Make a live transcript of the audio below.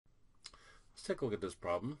Let's take a look at this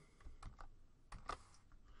problem.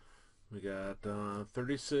 We got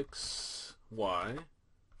 36y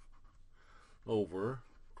over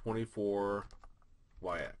 24yx.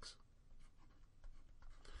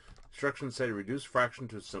 Instructions say to reduce fraction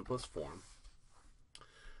to its simplest form.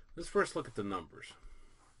 Let's first look at the numbers.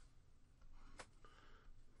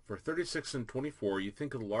 For 36 and 24, you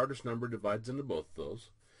think of the largest number divides into both of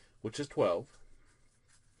those, which is 12.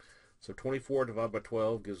 So 24 divided by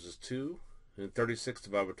 12 gives us 2, and 36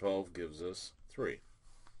 divided by 12 gives us 3.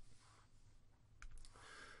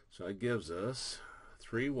 So it gives us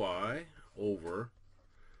 3y over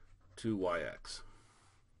 2yx.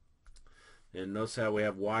 And notice how we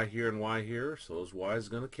have y here and y here, so those y is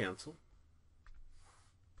going to cancel.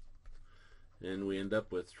 And we end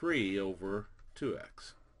up with 3 over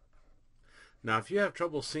 2x. Now, if you have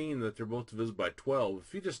trouble seeing that they're both divisible by 12,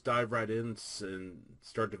 if you just dive right in and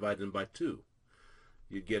start dividing by 2,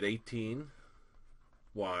 you'd get 18y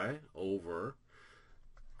over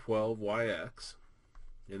 12yx.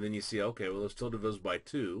 And then you see, okay, well, it's still divisible by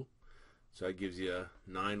 2. So that gives you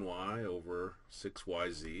 9y over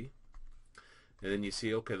 6yz. And then you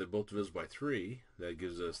see, okay, they're both divisible by 3. That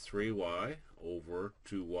gives us 3y over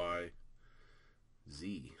 2yz.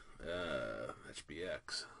 That should be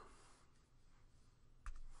x.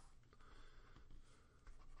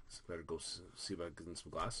 So better go see if I can get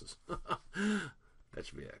some glasses. That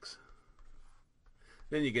should be x.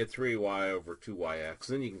 Then you get 3y over 2yx.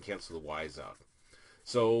 Then you can cancel the y's out.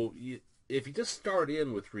 So if you just start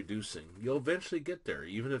in with reducing, you'll eventually get there,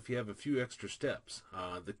 even if you have a few extra steps.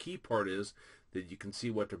 The key part is that you can see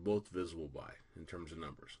what they're both divisible by in terms of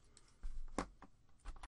numbers.